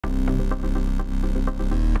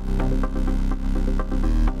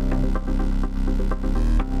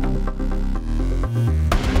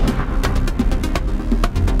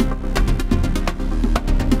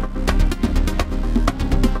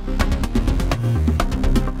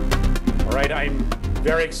right, I'm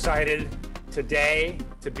very excited today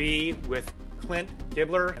to be with Clint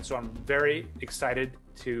Gibler, and so I'm very excited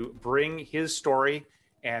to bring his story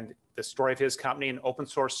and the story of his company and open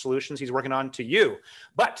source solutions he's working on to you.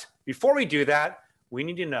 But before we do that, we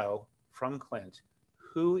need to know from Clint,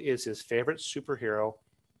 who is his favorite superhero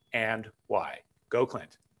and why? Go,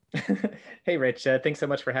 Clint. Hey, Rich. Thanks so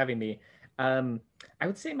much for having me. I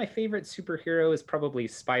would say my favorite superhero is probably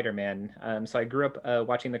Spider-Man. So I grew up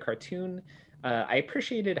watching the cartoon. I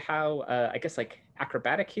appreciated how, I guess, like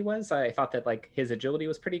acrobatic he was. I thought that like his agility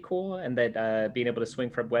was pretty cool, and that being able to swing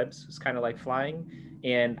from webs was kind of like flying.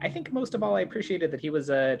 And I think most of all, I appreciated that he was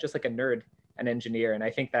just like a nerd, an engineer, and I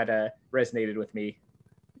think that resonated with me.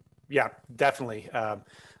 Yeah, definitely.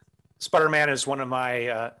 Spider-Man is one of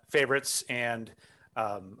my favorites, and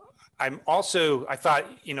I thought,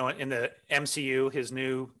 in the MCU, his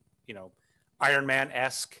new, Iron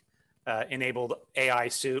Man-esque enabled AI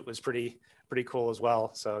suit was pretty cool as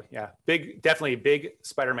well. So yeah, definitely a big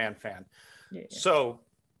Spider-Man fan. Yeah. So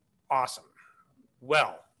awesome.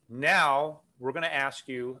 Well, now we're going to ask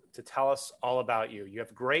you to tell us all about you. You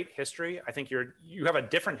have great history. I think you have a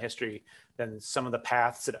different history than some of the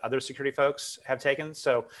paths that other security folks have taken.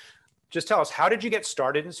 So just tell us, how did you get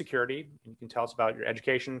started in security? You can tell us about your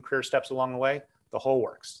education, career steps along the way, the whole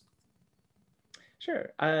works.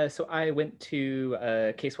 Sure. So I went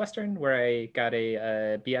to Case Western, where I got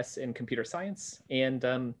a BS in computer science. And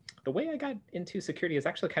the way I got into security is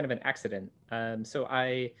actually kind of an accident.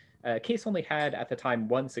 Case only had at the time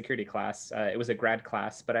one security class. It was a grad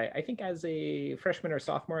class, but I think as a freshman or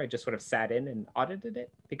sophomore, I just sort of sat in and audited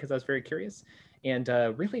it because I was very curious. And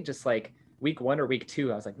really just like week one or week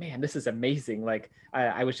two, I was like, man, this is amazing. Like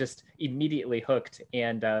I was just immediately hooked.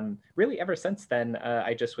 And really ever since then,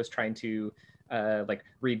 I just was trying to like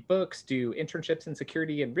read books, do internships in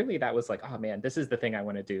security. And really that was like, oh man, this is the thing I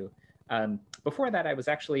want to do. Before that, I was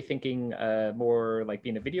actually thinking more like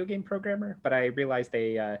being a video game programmer, but I realized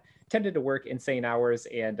they tended to work insane hours,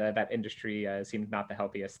 and that industry seemed not the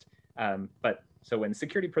healthiest. So when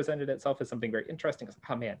security presented itself as something very interesting, I was like,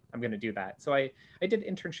 oh man, I'm going to do that. So I did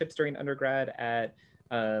internships during undergrad at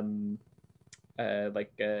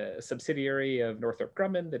like a subsidiary of Northrop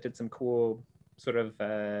Grumman that did some cool sort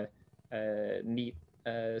of neat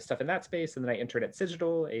stuff in that space. And then I interned at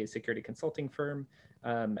Cigital, a security consulting firm.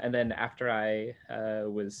 And then after I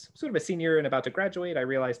was sort of a senior and about to graduate, I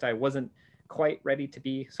realized I wasn't quite ready to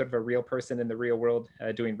be sort of a real person in the real world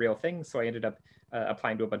doing real things. So I ended up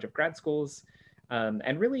applying to a bunch of grad schools.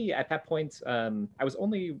 And really at that point, I was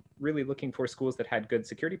only really looking for schools that had good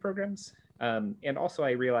security programs. And also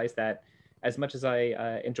I realized that as much as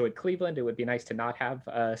I enjoyed Cleveland, it would be nice to not have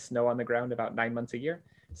snow on the ground about 9 months a year.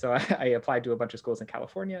 So I applied to a bunch of schools in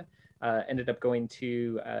California, ended up going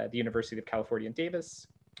to the University of California in Davis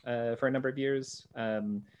for a number of years.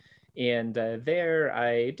 There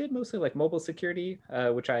I did mostly like mobile security,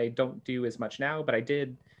 which I don't do as much now, but I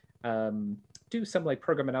did do some like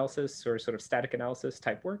program analysis or sort of static analysis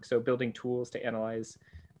type work. So building tools to analyze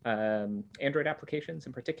Android applications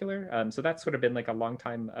in particular. So that's sort of been like a long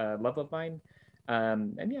time love of mine.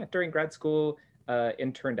 And yeah, during grad school,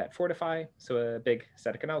 interned at Fortify, so a big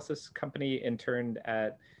static analysis company, interned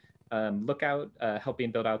at Lookout,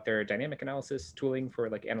 helping build out their dynamic analysis tooling for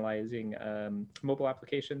like analyzing mobile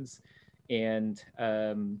applications. And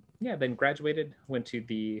yeah, then graduated, went to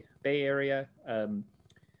the Bay Area,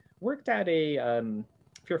 worked at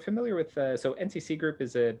if you're familiar with, so NCC Group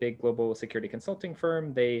is a big global security consulting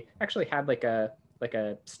firm. They actually had like a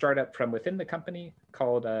startup from within the company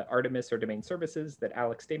called Artemis or Domain Services that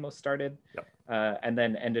Alex Stamos started, Yep. And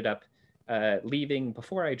then ended up leaving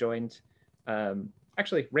before I joined.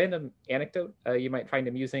 Actually, random anecdote you might find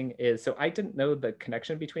amusing is, so I didn't know the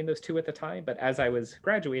connection between those two at the time, but as I was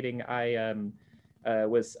graduating, I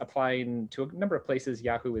was applying to a number of places,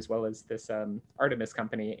 Yahoo as well as this Artemis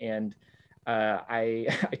company, and I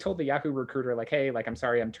told the Yahoo recruiter like, hey, like I'm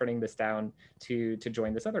sorry, I'm turning this down to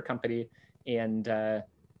join this other company, and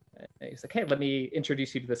he's like, hey, let me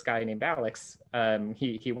introduce you to this guy named Alex.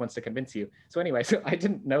 He wants to convince you. So anyway, so I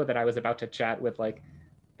didn't know that I was about to chat with like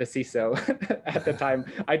the CISO at the time.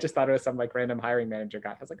 I just thought it was some like random hiring manager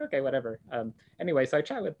guy. I was like, okay, whatever. Anyway, so I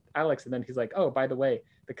chat with Alex, and then he's like, oh, by the way,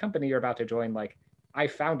 the company you're about to join, like I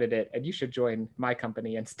founded it and you should join my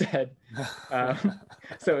company instead.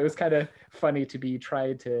 So it was kind of funny to be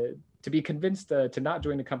convinced to not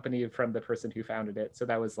join a company from the person who founded it. So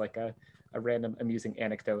that was like a random amusing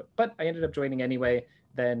anecdote, but I ended up joining anyway.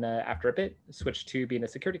 Then after a bit, switched to being a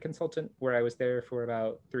security consultant, where I was there for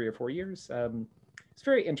about 3 or 4 years. It's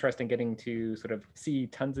very interesting getting to sort of see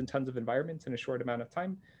tons and tons of environments in a short amount of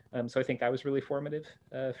time. So I think that was really formative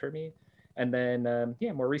for me. And then,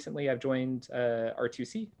 yeah, more recently, I've joined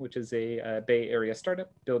R2C, which is a Bay Area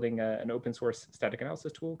startup building an open source static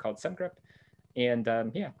analysis tool called Semgrep. And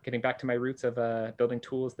yeah, getting back to my roots of building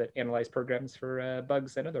tools that analyze programs for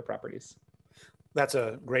bugs and other properties. That's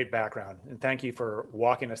a great background, and thank you for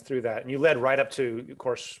walking us through that. And you led right up to, of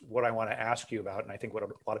course, what I want to ask you about, and I think what a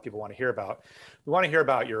lot of people want to hear about. We want to hear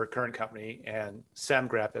about your current company and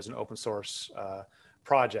Semgrep as an open source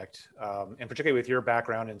project, and particularly with your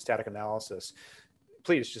background in static analysis.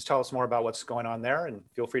 Please just tell us more about what's going on there, and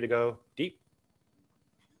feel free to go deep.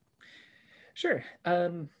 Sure.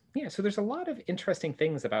 Yeah, so there's a lot of interesting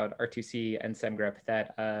things about R2C and Semgrep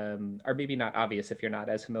that are maybe not obvious if you're not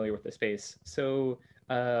as familiar with the space. So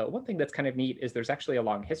one thing that's kind of neat is there's actually a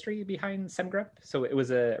long history behind Semgrep. So it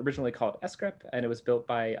was originally called Sgrep, and it was built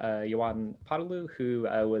by Ioan Podolu, who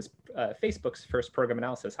was Facebook's first program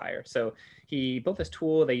analysis hire. So he built this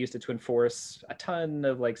tool. They used it to enforce a ton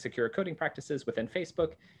of like secure coding practices within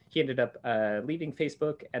Facebook. He ended up leaving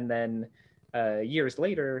Facebook, and then years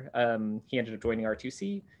later, he ended up joining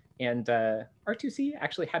R2C. And R2C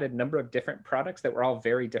actually had a number of different products that were all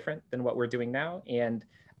very different than what we're doing now. And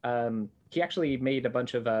he actually made a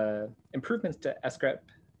bunch of improvements to Sgrep,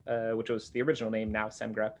 which was the original name, now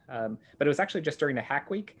Semgrep. But it was actually just during a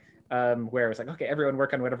hack week where it was like, okay, everyone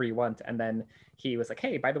work on whatever you want. And then he was like,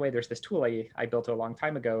 hey, by the way, there's this tool I built a long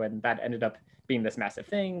time ago. And that ended up being this massive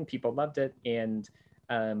thing. People loved it. And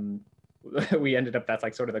we ended up, that's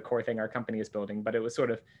like sort of the core thing our company is building. But it was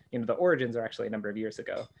sort of, you know, the origins are actually a number of years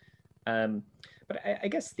ago. But I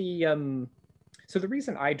guess so the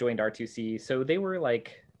reason I joined R2C, so they were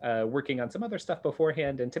like working on some other stuff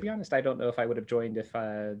beforehand. And to be honest, I don't know if I would have joined if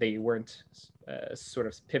they weren't sort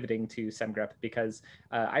of pivoting to Semgrep, because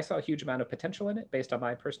I saw a huge amount of potential in it based on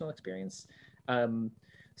my personal experience.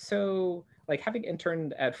 So like having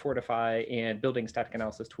interned at Fortify and building static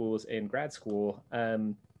analysis tools in grad school,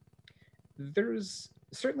 there's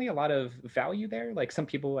certainly a lot of value there. Like some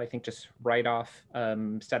people, I think, just write off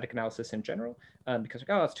static analysis in general because like,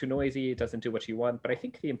 oh, it's too noisy, it doesn't do what you want. But I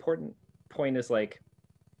think the important point is like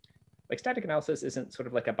static analysis isn't sort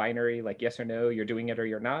of like a binary, like yes or no, you're doing it or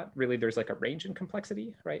you're not. Really, there's like a range in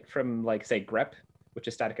complexity, right? From like say grep, which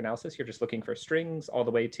is static analysis, you're just looking for strings, all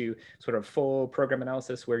the way to sort of full program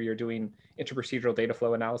analysis where you're doing interprocedural data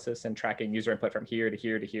flow analysis and tracking user input from here to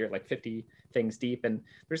here to here, like 50 things deep. And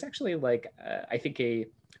there's actually like, I think a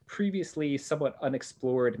previously somewhat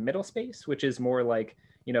unexplored middle space, which is more like,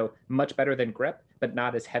 you know, much better than grep, but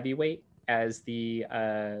not as heavyweight as the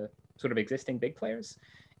sort of existing big players.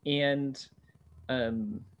 And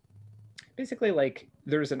basically like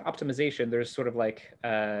there's an optimization, there's sort of like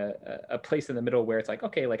a place in the middle where it's like,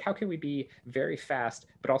 okay, like how can we be very fast,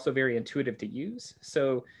 but also very intuitive to use?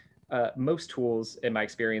 So most tools in my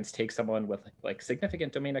experience take someone with like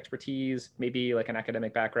significant domain expertise, maybe like an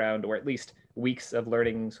academic background, or at least weeks of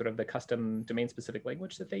learning sort of the custom domain specific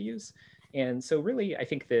language that they use. And so really, I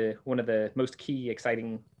think one of the most key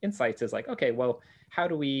exciting insights is like, okay, well, how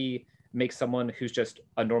do we make someone who's just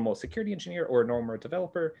a normal security engineer or a normal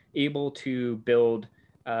developer able to build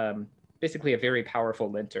basically a very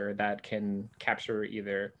powerful linter that can capture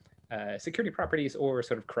either security properties or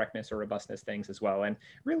sort of correctness or robustness things as well. And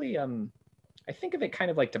really, I think of it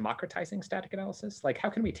kind of like democratizing static analysis. Like, how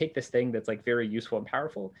can we take this thing that's like very useful and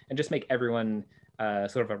powerful and just make everyone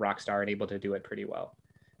sort of a rock star and able to do it pretty well?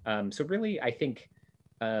 So really, I think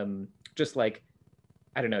just like,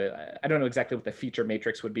 I don't know exactly what the feature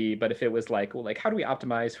matrix would be, but if it was like, well, like how do we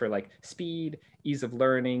optimize for like speed, ease of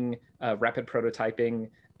learning, rapid prototyping,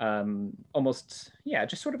 almost, yeah,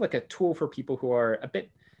 just sort of like a tool for people who are a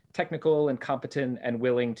bit technical and competent and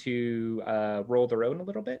willing to roll their own a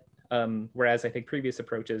little bit. Whereas I think previous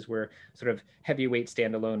approaches were sort of heavyweight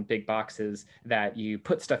standalone big boxes that you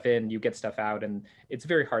put stuff in, you get stuff out, and it's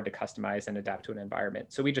very hard to customize and adapt to an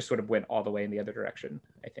environment. So we just sort of went all the way in the other direction,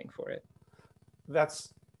 I think, for it.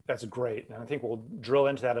 That's great, and I think we'll drill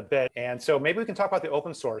into that a bit. And so maybe we can talk about the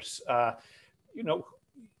open source. You know,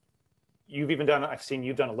 I've seen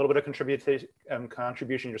you've done a little bit of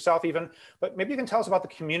contribution yourself even, but maybe you can tell us about the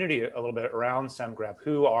community a little bit around Semgrep.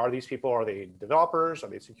 Who are these people? Are they developers? Are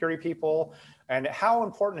they security people? And how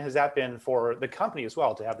important has that been for the company as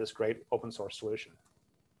well to have this great open source solution?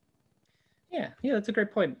 Yeah, that's a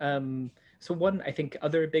great point. So one, I think,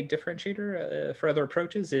 other big differentiator for other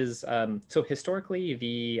approaches is, so historically,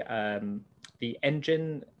 the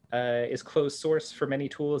engine is closed source for many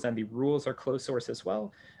tools, and the rules are closed source as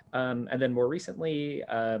well. And then more recently,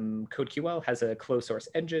 CodeQL has a closed source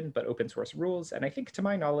engine, but open source rules. And I think, to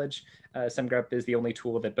my knowledge, Semgrep is the only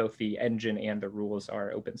tool that both the engine and the rules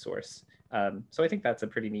are open source. So I think that's a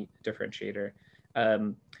pretty neat differentiator.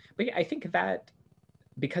 But yeah, I think that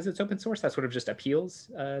because it's open source, that sort of just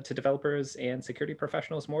appeals to developers and security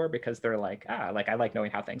professionals more, because they're like, like I like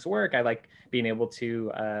knowing how things work. I like being able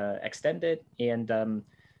to extend it. And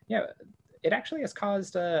yeah, it actually has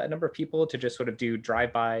caused a number of people to just sort of do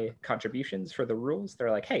drive-by contributions for the rules.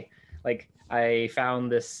 They're like, hey, like I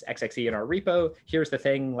found this XXE in our repo. Here's the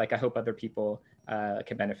thing. Like I hope other people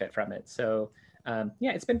can benefit from it. So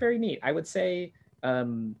yeah, it's been very neat. I would say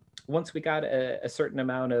once we got a certain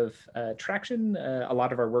amount of traction, a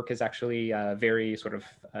lot of our work is actually very sort of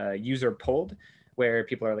user pulled, where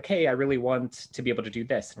people are like, hey, I really want to be able to do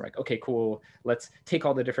this. And we're like, okay, cool. Let's take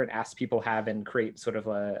all the different asks people have and create sort of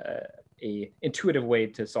a intuitive way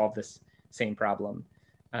to solve this same problem.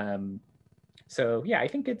 So yeah, I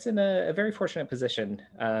think it's in a very fortunate position.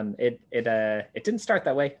 It didn't start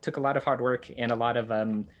that way. It took a lot of hard work and a lot of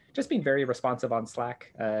just being very responsive on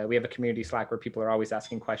Slack. We have a community Slack where people are always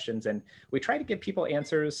asking questions, and we try to give people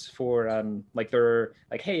answers for like they're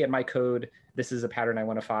like, hey, in my code, this is a pattern I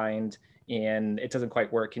want to find, and it doesn't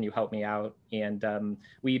quite work. Can you help me out? And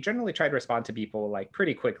we generally try to respond to people like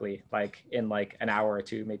pretty quickly, like in like an hour or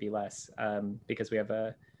two, maybe less, because we have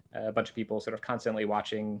a bunch of people sort of constantly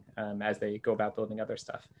watching as they go about building other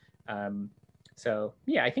stuff. So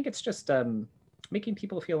yeah, I think it's just making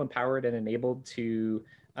people feel empowered and enabled to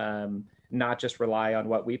not just rely on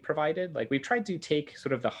what we provided. Like we've tried to take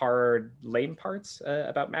sort of the hard, lame parts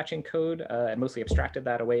about matching code and mostly abstracted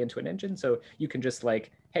that away into an engine. So you can just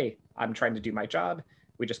like, hey, I'm trying to do my job.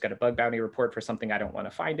 We just got a bug bounty report for something I don't want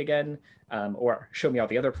to find again, or show me all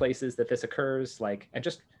the other places that this occurs. Like, and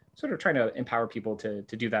just sort of trying to empower people to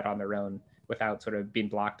do that on their own without sort of being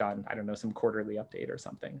blocked on, I don't know, some quarterly update or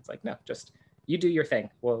something. It's like, no, just you do your thing.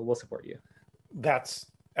 We'll support you. That's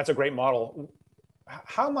a great model.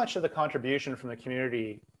 How much of the contribution from the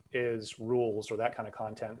community is rules or that kind of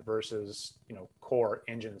content versus, core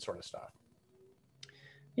engine sort of stuff?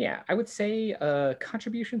 Yeah, I would say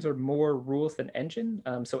contributions are more rules than engine.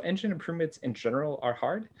 So engine improvements in general are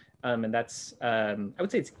hard. And that's, I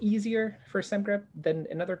would say it's easier for Semgrep than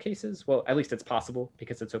in other cases. Well, at least it's possible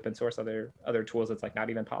because it's open source. Other tools, it's like not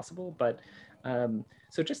even possible. But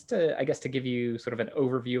so just to, I guess, to give you sort of an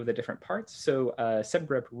overview of the different parts. So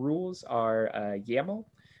Semgrep rules are YAML,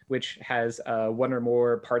 which has one or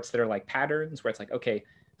more parts that are like patterns, where it's like, okay,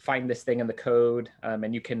 find this thing in the code,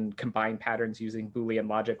 and you can combine patterns using Boolean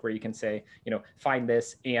logic, where you can say, find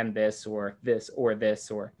this and this, or this or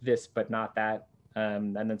this, or this but not that.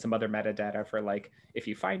 And then some other metadata for like, if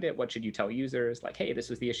you find it, what should you tell users? Like, hey, this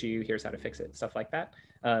was the issue, here's how to fix it, stuff like that.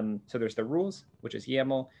 So there's the rules, which is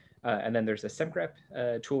YAML. And then there's the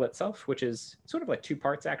Semgrep tool itself, which is sort of like two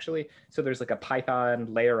parts, actually. So there's like a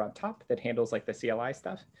Python layer on top that handles like the CLI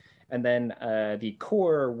stuff. And then the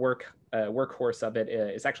core workhorse of it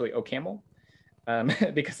is actually OCaml,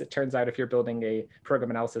 because it turns out if you're building a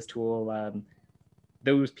program analysis tool,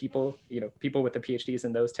 those people, people with the PhDs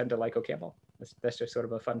in those tend to like OCaml. That's just sort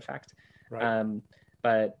of a fun fact. Right.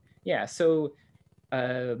 But yeah, so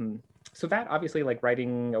that obviously, like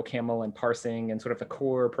writing OCaml and parsing and sort of the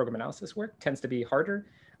core program analysis work tends to be harder.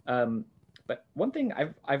 But one thing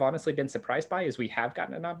I've honestly been surprised by is we have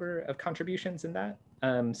gotten a number of contributions in that.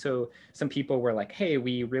 So some people were like, hey,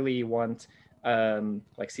 we really want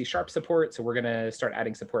like C# support, so we're going to start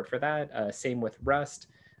adding support for that. Same with Rust.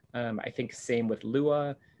 I think same with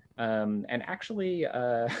Lua. And actually,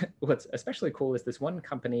 what's especially cool is this one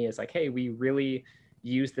company is like, hey, we really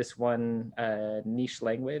use this one niche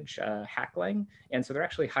language, Hacklang. And so they're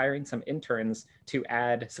actually hiring some interns to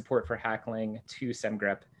add support for Hacklang to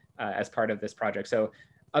Semgrep as part of this project. So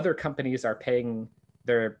other companies are paying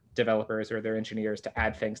their developers or their engineers to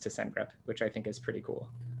add things to Semgrep, which I think is pretty cool.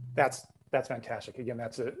 That's fantastic. Again,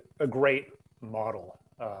 that's a great model.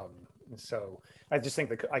 So I just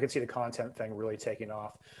think I can see the content thing really taking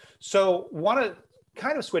off. So want to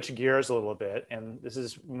kind of switch gears a little bit, and this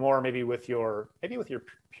is more maybe with your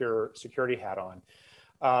pure security hat on.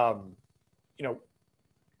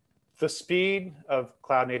 The speed of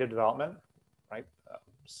cloud native development, right?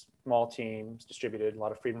 Small teams, distributed, a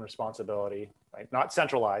lot of freedom and responsibility, right? Not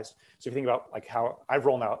centralized. So if you think about like how I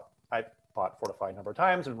bought Fortify a number of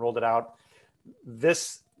times and rolled it out.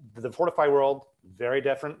 The Fortify world, very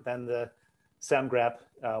different than the Semgrep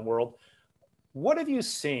world. What have you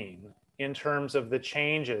seen in terms of the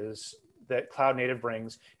changes that cloud native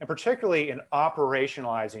brings, and particularly in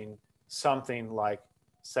operationalizing something like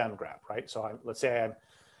Semgrep, right? So let's say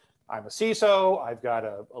I'm a CISO, I've got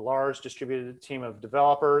a large distributed team of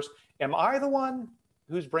developers. Am I the one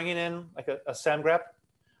who's bringing in like a Semgrep,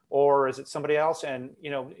 or is it somebody else? And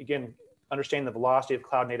again, understanding the velocity of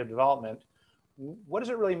cloud native development, what does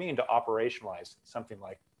it really mean to operationalize something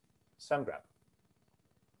like Semgrep?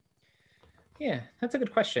 Yeah, that's a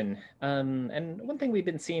good question. And one thing we've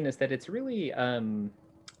been seeing is that it's really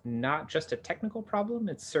not just a technical problem.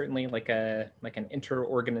 It's certainly like an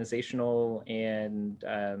inter-organizational and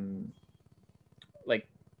like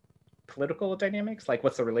political dynamics, like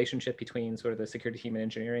what's the relationship between sort of the security team and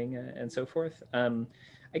engineering and so forth.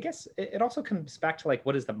 I guess it also comes back to like,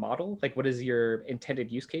 what is the model? Like, what is your intended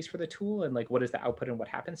use case for the tool? And like, what is the output and what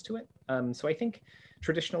happens to it? So I think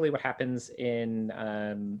traditionally what happens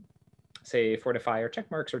in, say, Fortify or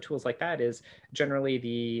checkmarks or tools like that is generally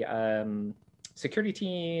the security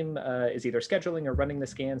team is either scheduling or running the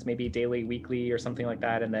scans, maybe daily, weekly, or something like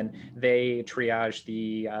that. And then they triage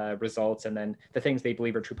the results, and then the things they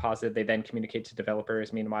believe are true positive, they then communicate to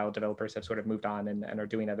developers. Meanwhile, developers have sort of moved on and are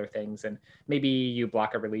doing other things. And maybe you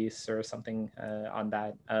block a release or something on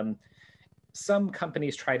that. Some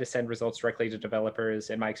companies try to send results directly to developers.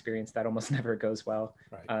 In my experience, that almost never goes well,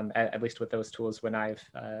 right. At least with those tools when I've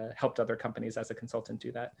helped other companies as a consultant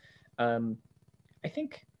do that. I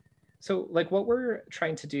think, so like what we're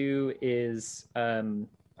trying to do is, I don't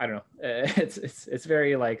know, it's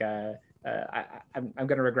very like, I'm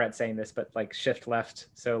going to regret saying this, but like shift left.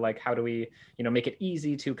 So like, how do we, make it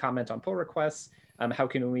easy to comment on pull requests? How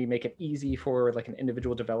can we make it easy for like an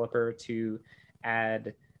individual developer to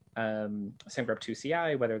add Semgrep to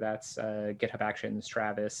CI, whether that's GitHub Actions,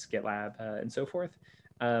 Travis, GitLab, and so forth.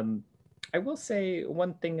 I will say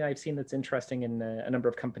one thing I've seen that's interesting in a number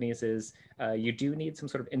of companies is you do need some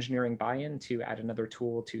sort of engineering buy-in to add another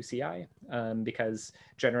tool to CI, because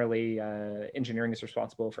generally engineering is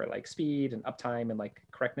responsible for like speed and uptime and like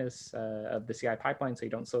correctness of the CI pipeline, so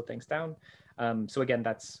you don't slow things down. So again,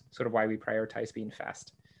 that's sort of why we prioritize being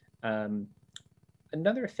fast.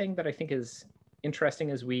 Another thing that I think is interesting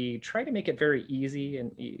is we try to make it very easy,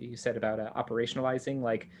 and you said about operationalizing,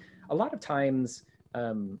 like a lot of times,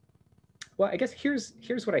 well, I guess here's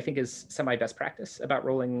what I think is semi-best practice about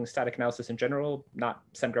rolling static analysis in general, not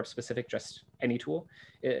Semgrep specific, just any tool.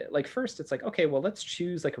 Like first, it's like, okay, well, let's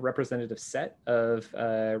choose like a representative set of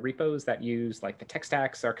repos that use like the tech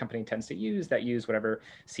stacks our company tends to use, that use whatever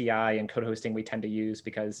CI and code hosting we tend to use,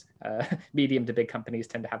 because medium to big companies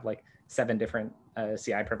tend to have like 7 different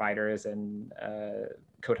CI providers and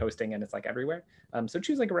code hosting, and it's like everywhere. So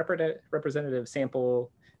choose like a representative sample,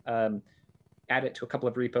 add it to a couple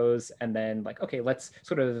of repos, and then like, okay, let's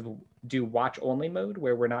sort of do watch only mode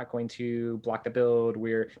where we're not going to block the build.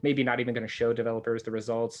 We're maybe not even going to show developers the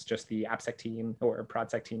results, just the AppSec team or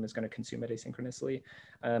ProdSec team is going to consume it asynchronously.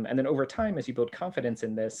 And then over time, as you build confidence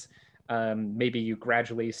in this, maybe you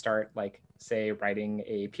gradually start like, say, writing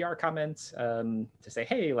a PR comment to say,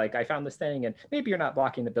 hey, like I found this thing, and maybe you're not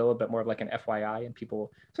blocking the build, but more of like an FYI, and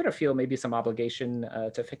people sort of feel maybe some obligation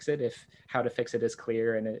to fix it if how to fix it is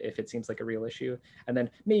clear and if it seems like a real issue. And then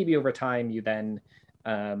maybe over time you then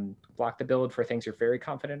block the build for things you're very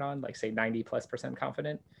confident on, like say 90+%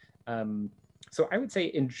 confident. So I would say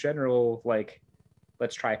in general, like,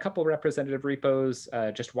 let's try a couple representative repos,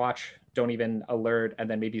 just watch, don't even alert, and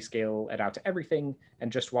then maybe scale it out to everything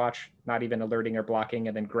and just watch, not even alerting or blocking,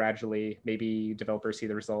 and then gradually maybe developers see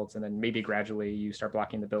the results, and then maybe gradually you start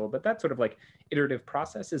blocking the build. But that sort of like iterative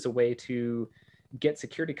process is a way to get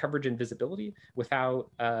security coverage and visibility without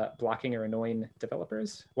blocking or annoying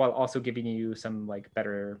developers, while also giving you some like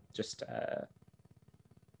better just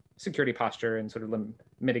security posture and sort of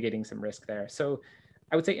mitigating some risk there. So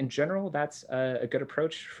I would say in general, that's a good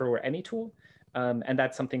approach for any tool. And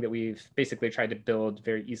that's something that we've basically tried to build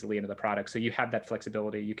very easily into the product. So you have that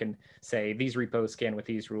flexibility. You can say these repos scan with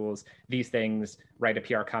these rules, these things, write a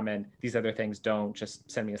PR comment, these other things don't, just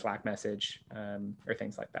send me a Slack message or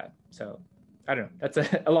things like that. So I don't know, that's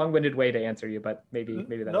a long-winded way to answer you, but maybe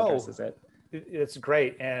that addresses it. It's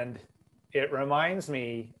great. And it reminds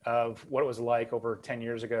me of what it was like over 10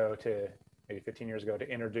 years ago to maybe 15 years ago to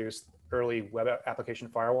introduce early web application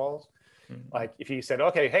firewalls. Like if you said,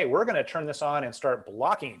 okay, hey, we're going to turn this on and start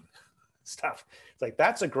blocking stuff. It's like,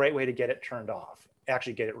 that's a great way to get it turned off,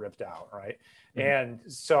 actually get it ripped out, right? And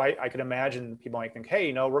so I could imagine people might think,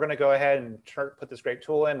 hey, we're going to go ahead and put this great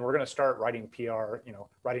tool in. We're going to start writing PR,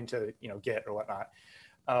 writing to, Git or whatnot.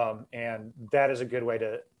 And that is a good way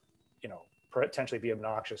to, potentially be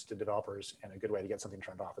obnoxious to developers, and a good way to get something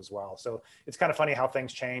turned off as well. So it's kind of funny how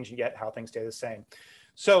things change and yet how things stay the same.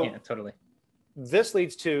 So yeah, totally. This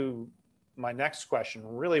leads to my next question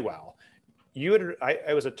really well.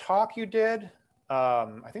 It was a talk you did. I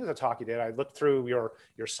think it was a talk you did. I looked through your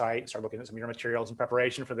site, started looking at some of your materials in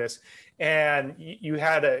preparation for this, and you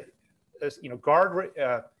had it was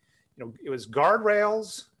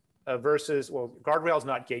guardrails versus, well, guardrails,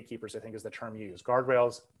 not gatekeepers, I think is the term you use.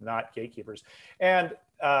 Guardrails, not gatekeepers. And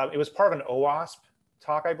it was part of an OWASP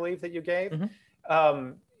talk, I believe, that you gave.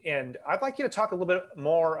 And I'd like you to talk a little bit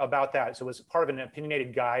more about that. So it was part of an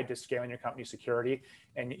opinionated guide to scaling your company's security,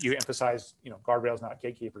 and you emphasized, guardrails, not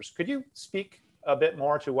gatekeepers. Could you speak a bit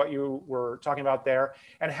more to what you were talking about there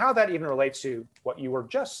and how that even relates to what you were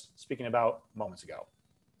just speaking about moments ago?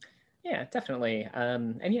 Yeah, definitely.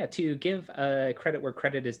 And yeah, to give credit where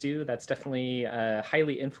credit is due, that's definitely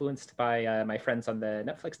highly influenced by my friends on the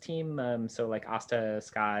Netflix team. So like Asta,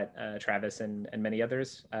 Scott, Travis, and many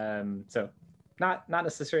others. So not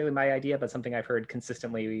necessarily my idea, but something I've heard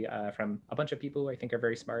consistently from a bunch of people who I think are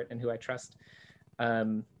very smart and who I trust.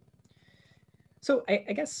 So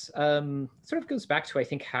I guess sort of goes back to, I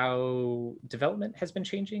think, how development has been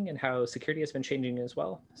changing and how security has been changing as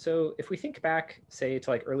well. So if we think back, say, to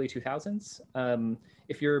like early 2000s,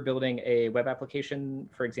 if you're building a web application,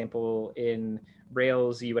 for example, in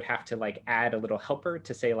Rails, you would have to like add a little helper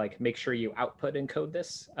to say, like, make sure you output encode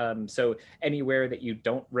this. So anywhere that you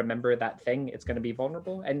don't remember that thing, it's going to be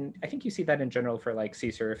vulnerable. And I think you see that in general for like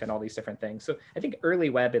CSRF and all these different things. So I think early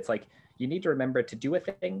web, it's like, you need to remember to do a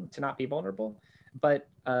thing to not be vulnerable. But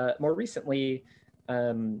more recently,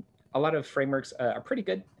 a lot of frameworks are pretty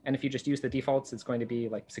good. And if you just use the defaults, it's going to be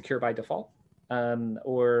like secure by default.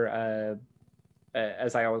 Or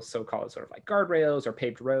as I also call it, sort of like guardrails or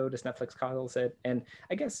paved road, as Netflix calls it. And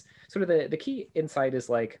I guess sort of the key insight is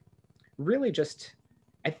like really just,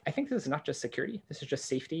 I think this is not just security. This is just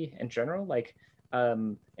safety in general. Like,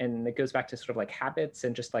 and it goes back to sort of like habits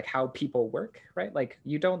and just like how people work, right? Like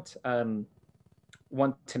you don't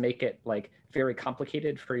want to make it like very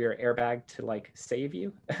complicated for your airbag to like save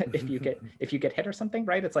you if you get hit or something,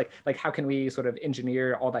 right? It's like how can we sort of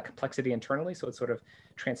engineer all that complexity internally so it's sort of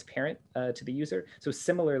transparent to the user? So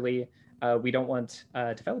similarly, we don't want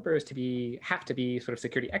developers to have to be sort of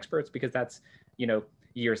security experts, because that's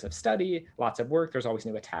years of study, lots of work. There's always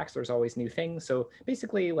new attacks. There's always new things. So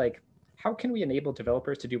basically, like, how can we enable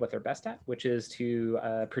developers to do what they're best at, which is to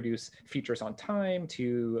produce features on time,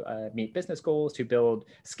 to meet business goals, to build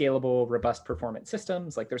scalable, robust performance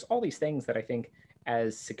systems? Like there's all these things that I think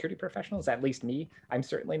as security professionals, at least me, I'm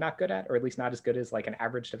certainly not good at, or at least not as good as like an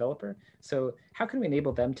average developer. So how can we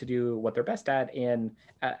enable them to do what they're best at, and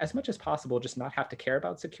as much as possible, just not have to care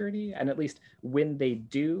about security? And at least when they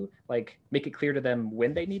do, like make it clear to them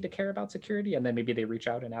when they need to care about security, and then maybe they reach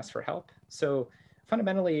out and ask for help. So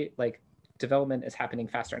fundamentally, like, development is happening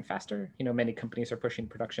faster and faster. Many companies are pushing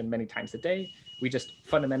production many times a day. We just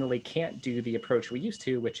fundamentally can't do the approach we used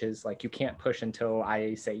to, which is like, you can't push until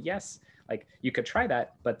I say yes. Like you could try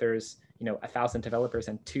that, but there's 1,000 developers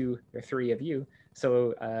and 2 or 3 of you.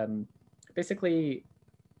 So basically,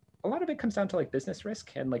 a lot of it comes down to like business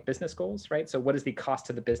risk and like business goals, right? So what is the cost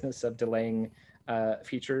to the business of delaying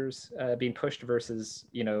features being pushed versus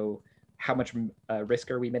how much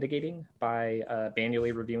risk are we mitigating by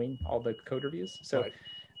manually reviewing all the code reviews? So,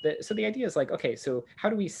 right. So the idea is like, okay, so how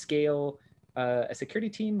do we scale a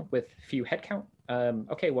security team with few headcount?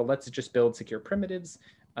 Okay, well, let's just build secure primitives,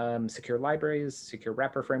 secure libraries, secure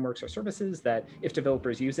wrapper frameworks or services that if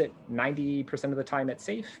developers use it, 90% of the time it's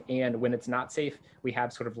safe. And when it's not safe, we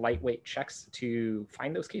have sort of lightweight checks to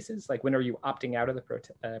find those cases. Like when are you opting out of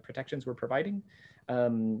the protections we're providing?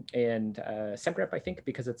 And Semgrep, I think,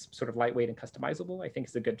 because it's sort of lightweight and customizable, I think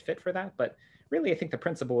is a good fit for that. But really, I think the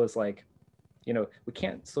principle is like, we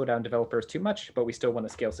can't slow down developers too much, but we still want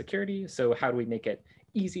to scale security. So how do we make it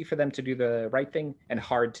easy for them to do the right thing and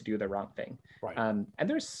hard to do the wrong thing? Right. And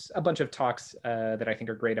there's a bunch of talks that I think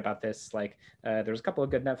are great about this. Like there's a couple of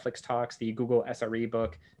good Netflix talks. The Google SRE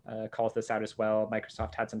book calls this out as well.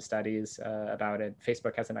 Microsoft had some studies about it.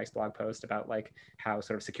 Facebook has a nice blog post about like how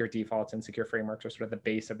sort of secure defaults and secure frameworks are sort of the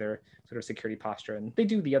base of their sort of security posture. And they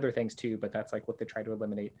do the other things too, but that's like what they try to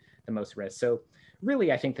eliminate the most risk. So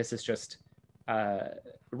really, I think this is just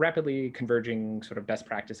rapidly converging sort of best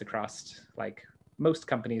practice across like most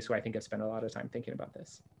companies who I think have spent a lot of time thinking about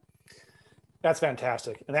this. That's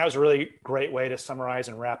fantastic. And that was a really great way to summarize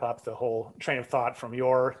and wrap up the whole train of thought from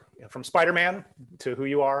from Spider-Man to who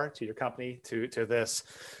you are, to your company, to this.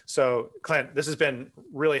 So Clint, this has been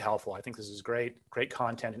really helpful. I think this is great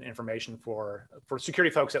content and information for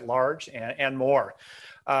security folks at large and more.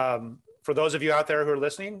 For those of you out there who are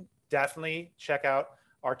listening, definitely check out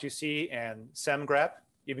R2C and Semgrep.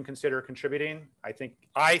 Even consider contributing. I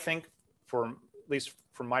think for at least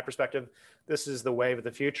from my perspective, this is the wave of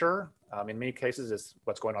the future. In many cases, it's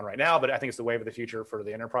what's going on right now, but I think it's the wave of the future for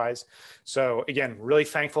the enterprise. So again, really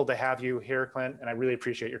thankful to have you here, Clint, and I really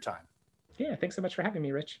appreciate your time. Yeah, thanks so much for having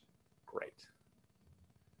me, Rich. Great.